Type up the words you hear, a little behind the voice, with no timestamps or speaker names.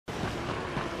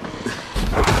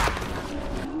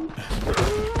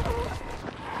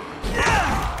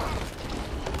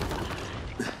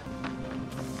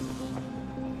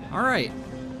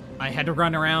I had to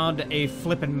run around a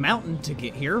flippin' mountain to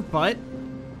get here, but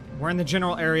we're in the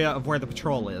general area of where the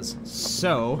patrol is,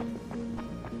 so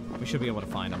we should be able to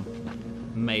find them.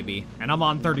 Maybe. And I'm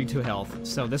on 32 health,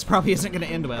 so this probably isn't going to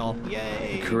end well.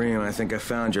 Yay! Kareem, I think I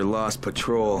found your lost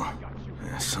patrol.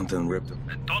 Something ripped them.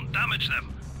 Don't damage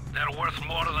them. They're worth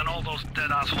more than all those dead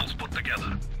assholes put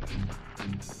together.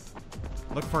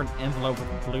 Look for an envelope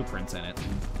with blueprints in it.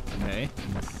 Okay.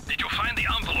 Did you find the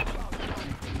envelope?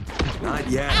 Not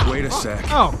yet. Wait a sec.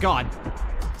 Oh, God.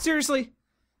 Seriously?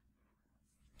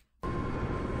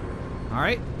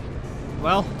 Alright.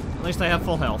 Well, at least I have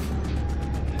full health.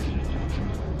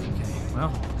 Okay,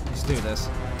 well, let's do this.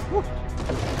 Woo.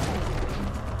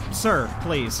 Sir,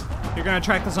 please. You're gonna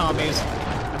attract the zombies,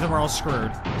 and then we're all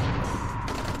screwed.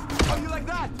 How you like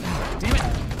that? Damn it.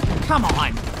 Come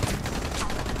on.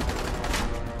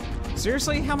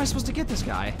 Seriously? How am I supposed to get this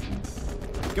guy?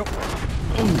 Go.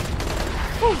 Ooh.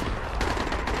 Woo.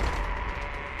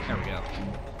 There we go.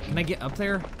 Can I get up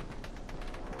there?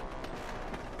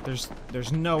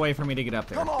 There's no way for me to get up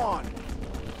there. Come on!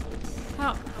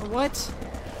 How? What?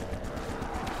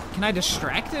 Can I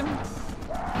distract him?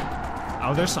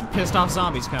 Oh, there's some pissed off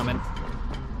zombies coming.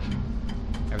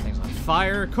 Everything's on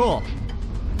fire. Cool.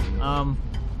 I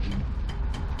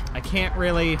can't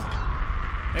really...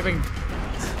 Maybe I can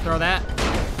throw that.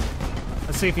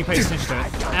 Let's see if he pays attention to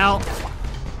it. Ow.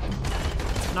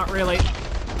 Not really.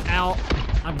 Ow.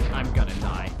 I'm gonna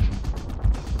die.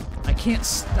 I can't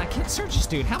search this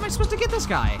dude. How am I supposed to get this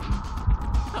guy?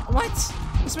 What?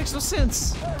 This makes no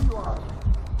sense.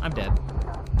 I'm dead.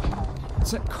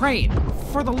 So, Crane,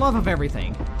 for the love of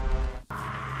everything.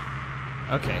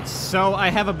 Okay, so I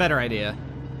have a better idea.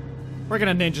 We're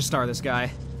gonna ninja star this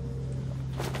guy.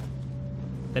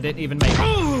 That didn't even make it.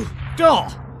 Oh!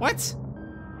 What?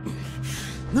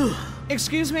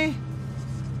 Excuse me?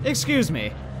 Excuse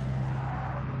me.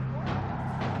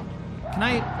 Can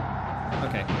I...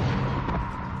 Okay.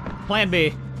 Plan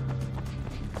B.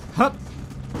 Hup.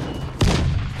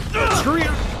 Screw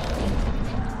you.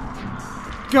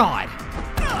 God.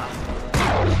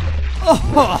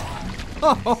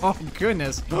 Oh,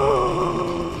 goodness.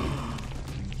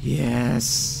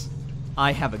 Yes.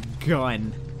 I have a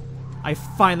gun. I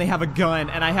finally have a gun,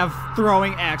 and I have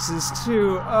throwing axes,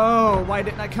 too. Oh, why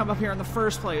didn't I come up here in the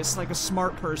first place like a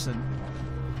smart person?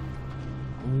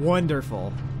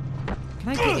 Wonderful. Can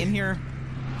I get in here?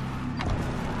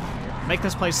 Make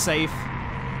this place safe.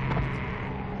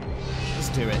 Let's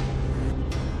do it.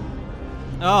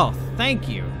 Oh, thank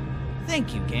you.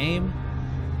 Thank you, game.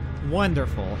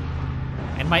 Wonderful.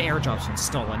 And my airdrop's been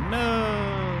stolen.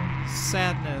 No.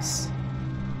 Sadness.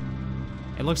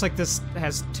 It looks like this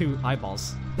has 2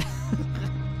 eyeballs.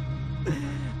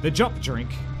 The jump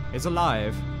drink is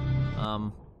alive.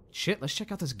 Shit, let's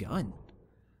check out this gun.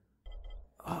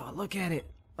 Oh, look at it.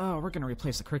 Oh, we're gonna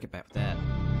replace the cricket bat with that.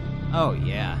 Oh,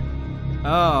 yeah.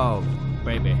 Oh,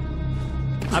 baby.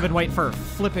 I've been waiting for a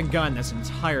flipping gun this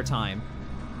entire time.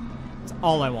 That's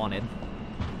all I wanted.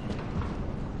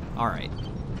 Alright.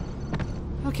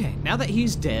 Okay, now that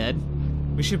he's dead,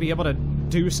 we should be able to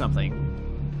do something.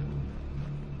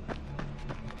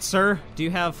 Sir, do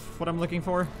you have what I'm looking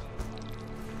for?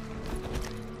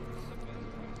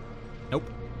 Nope.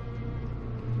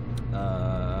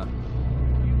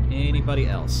 Anybody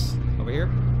else? Over here?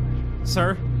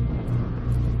 Sir?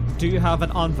 Do you have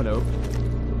an envelope?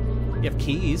 You have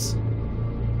keys.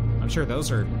 I'm sure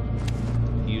those are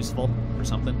useful or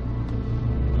something.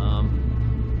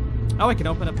 Oh, I can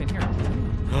open up in here.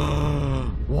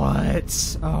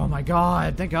 What? Oh my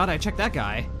god. Thank god I checked that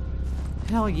guy.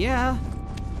 Hell yeah.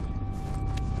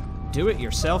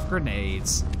 Do-it-yourself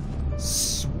grenades.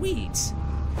 Sweet.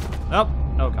 Oh.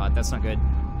 Oh god, that's not good.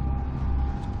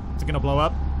 Is it gonna blow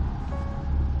up?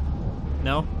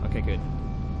 No? Okay, good.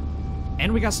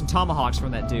 And we got some tomahawks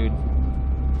from that dude.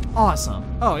 Awesome.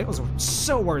 Oh, it was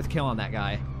so worth killing that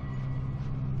guy.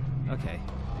 Okay.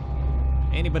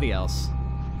 Anybody else?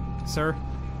 Sir?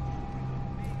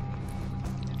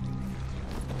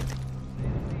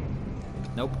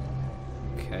 Nope.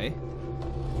 Okay.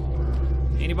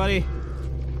 Anybody?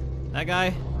 That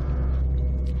guy?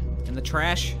 In the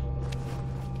trash?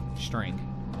 String.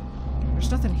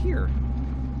 There's nothing here.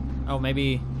 Oh,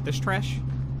 maybe this trash?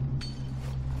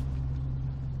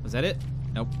 Was that it?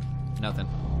 Nope. Nothing.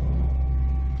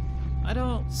 I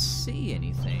don't see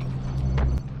anything.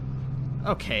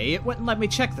 Okay, it wouldn't let me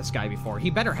check this guy before. He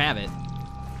better have it.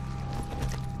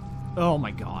 Oh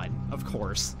my god. Of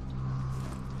course.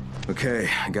 Okay,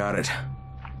 I got it.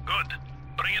 Good.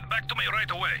 Bring it back to me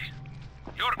right away.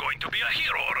 You're going to be a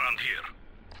hero around here.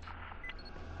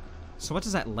 So what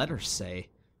does that letter say?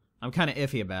 I'm kind of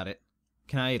iffy about it.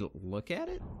 Can I look at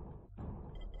it?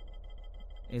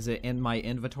 Is it in my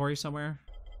inventory somewhere?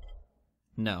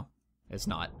 No, it's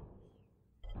not.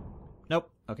 Nope.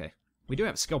 Okay. We do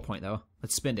have a skill point, though.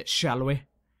 Let's spend it, shall we?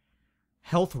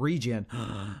 Health regen.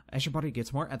 As your body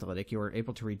gets more athletic, you are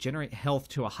able to regenerate health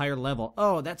to a higher level.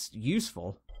 Oh, that's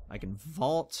useful. I can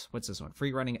vault. What's this one?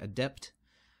 Free running adept.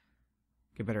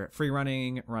 Get better at free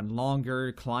running, run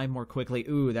longer, climb more quickly.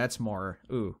 Ooh, that's more.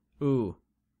 Ooh.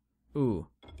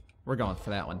 We're going for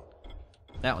that one.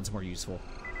 That one's more useful.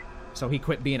 So he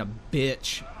quit being a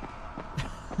bitch.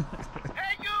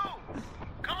 Hey, you!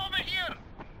 Come over here!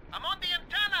 I'm on the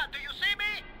antenna, do you see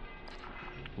me?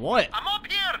 What? I'm up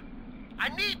here! I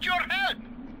need your help!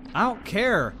 I don't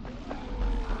care.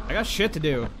 I got shit to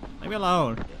do. Leave me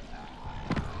alone.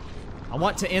 I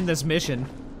want to end this mission.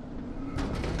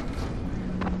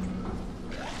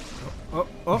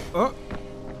 Oh.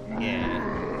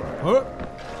 Yeah. Oh.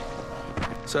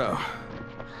 So,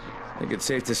 I think it's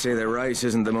safe to say that Rice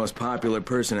isn't the most popular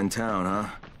person in town, huh?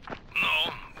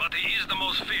 No, but he is the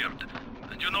most feared.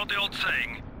 And you know the old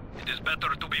saying, it is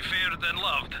better to be feared than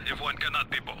loved if one cannot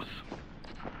be both.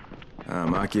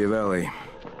 Machiavelli.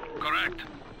 Correct.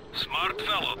 Smart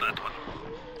fellow, that one.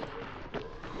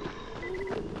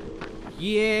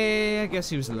 Yeah, I guess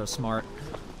he was a little smart.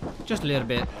 Just a little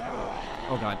bit.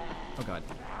 Oh god. Oh god.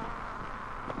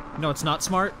 No, it's not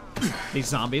smart. These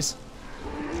zombies.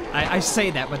 I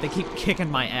say that, but they keep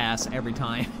kicking my ass every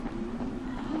time.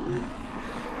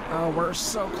 Oh, we're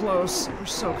so close. We're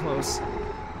so close.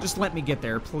 Just let me get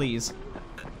there, please.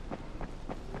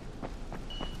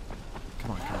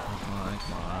 Come on.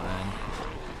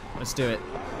 Let's do it.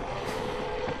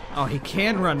 Oh, he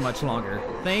can run much longer.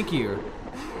 Thank you.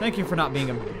 Thank you for not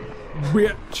being a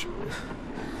bitch.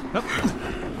 Up.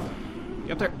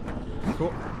 Get up there.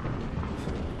 Cool.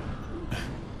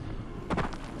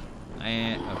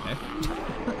 And, okay.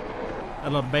 A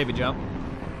little baby jump.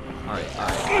 Alright.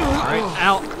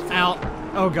 Out.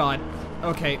 Oh god.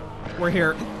 Okay. We're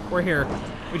here.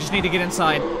 We just need to get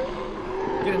inside.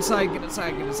 Get inside.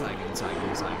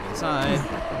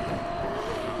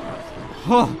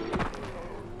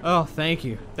 Oh, thank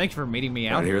you. Thank you for meeting me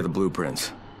out Right here are here. the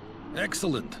blueprints.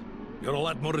 Excellent. You're a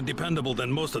lot more dependable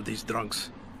than most of these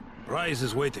drunks. Rise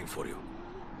is waiting for you.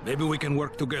 Maybe we can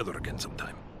work together again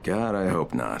sometime. God, I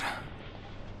hope not.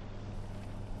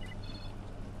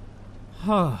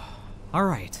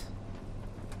 Alright.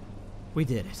 We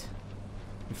did it.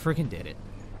 We freaking did it.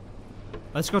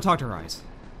 Let's go talk to Rise.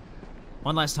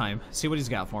 One last time. See what he's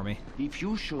got for me. If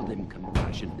you show them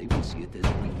compassion, they will see it as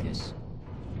weakness.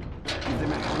 Give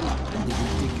them a hand, and they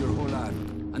will take your whole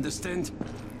arm. Understand?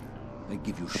 I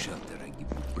give you shelter, I give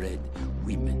you bread,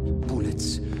 women,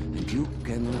 bullets, and you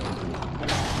cannot do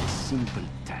a simple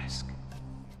task.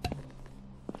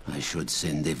 I should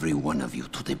send every one of you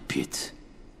to the pit.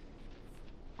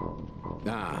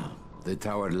 Ah, the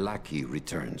tower lackey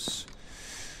returns.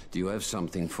 Do you have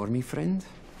something for me, friend?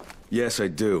 Yes, I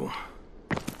do.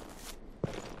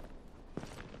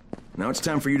 Now it's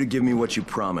time for you to give me what you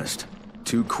promised.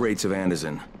 2 crates of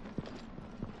Anderson.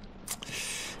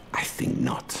 I think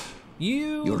not.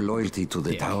 Your loyalty to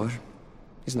the tower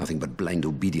is nothing but blind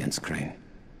obedience, Crane.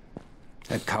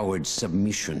 A coward's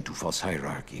submission to false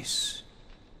hierarchies.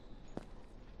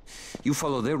 You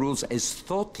follow their rules as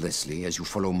thoughtlessly as you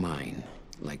follow mine.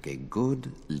 Like a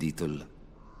good little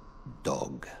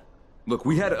dog. Look,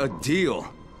 we had a deal.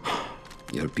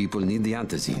 Your people need the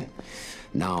antizin.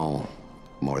 Now,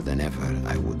 more than ever,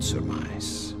 I would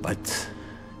surmise. But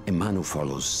a man who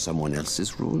follows someone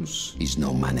else's rules is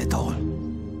no man at all.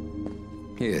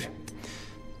 Here,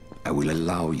 I will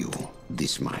allow you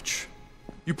this much.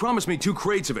 You promised me 2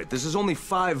 crates of it. This is only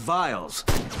 5 vials.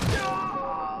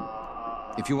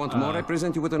 If you want more, I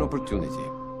present you with an opportunity.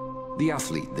 The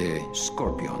athlete, the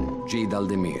Scorpion, Jade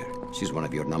Aldemir. She's one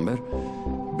of your number.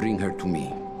 Bring her to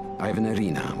me. I have an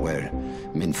arena where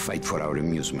men fight for our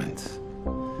amusement.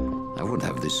 I would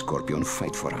have the Scorpion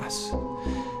fight for us.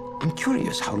 I'm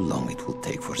curious how long it will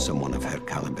take for someone of her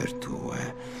caliber to,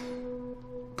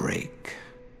 break.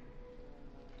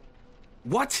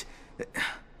 What?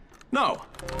 No,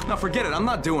 forget it. I'm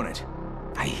not doing it.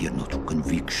 I hear no true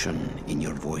conviction in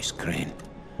your voice, Crane.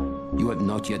 You have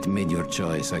not yet made your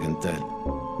choice, I can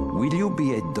tell. Will you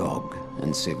be a dog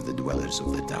and save the dwellers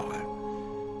of the tower?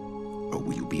 Or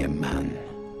will you be a man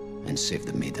and save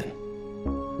the maiden?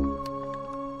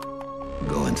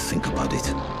 Go and think about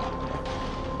it.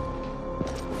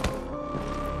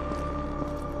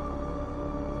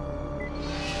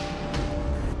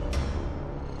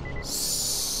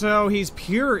 So he's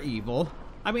pure evil.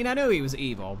 I mean, I know he was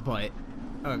evil, but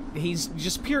he's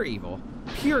just pure evil.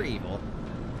 Pure evil.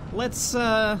 let's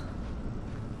not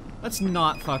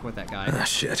fuck with that guy. Ah,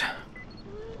 shit.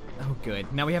 Oh,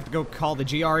 good. Now we have to go call the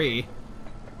GRE.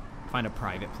 Find a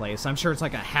private place. I'm sure it's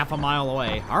like a half a mile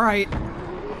away. All right.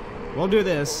 We'll do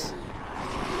this.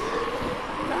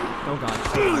 Oh, God.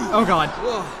 Oh, God.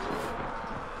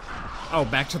 Oh,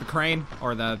 back to the crane?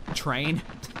 Or the train?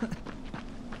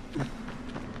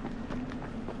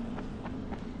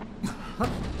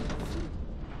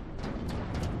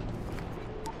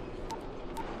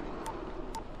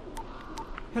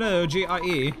 Hello,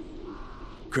 GRE.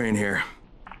 Crane here.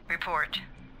 Report.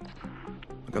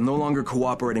 Look, I'm no longer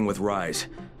cooperating with Rise.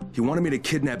 He wanted me to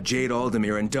kidnap Jade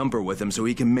Aldemir and dump her with him so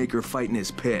he can make her fight in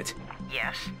his pit.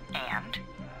 Yes, and?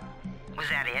 Was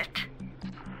that it?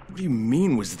 What do you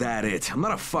mean, was that it? I'm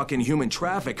not a fucking human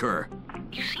trafficker.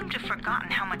 You seem to have forgotten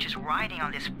how much is riding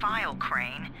on this file,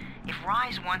 Crane. If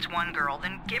Rise wants one girl,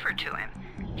 then give her to him.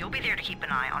 You'll be there to keep an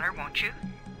eye on her, won't you?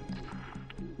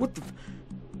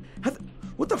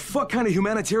 What the fuck kind of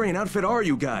humanitarian outfit are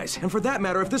you guys? And for that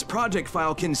matter, if this project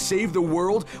file can save the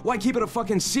world, why keep it a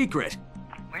fucking secret?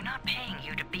 We're not paying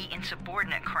you to be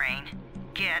insubordinate, Crane.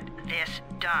 Get this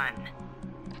done.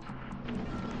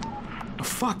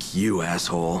 Fuck you,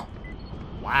 asshole.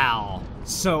 Wow.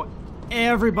 So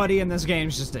everybody in this game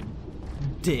is just a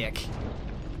dick.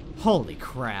 Holy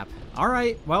crap.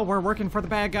 Alright, well, we're working for the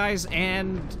bad guys,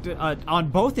 and on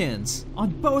both ends. On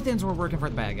both ends, we're working for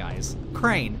the bad guys.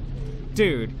 Crane,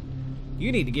 dude,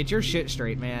 you need to get your shit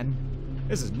straight, man.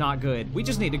 This is not good. We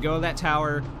just need to go to that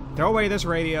tower, throw away this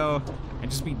radio,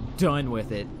 and just be done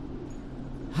with it.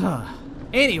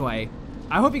 Anyway,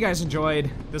 I hope you guys enjoyed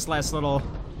this last little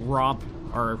romp,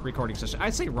 or recording session. I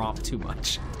say romp too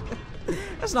much.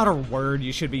 That's not a word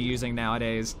you should be using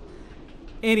nowadays.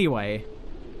 Anyway,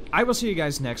 I will see you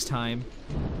guys next time.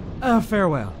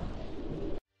 Farewell.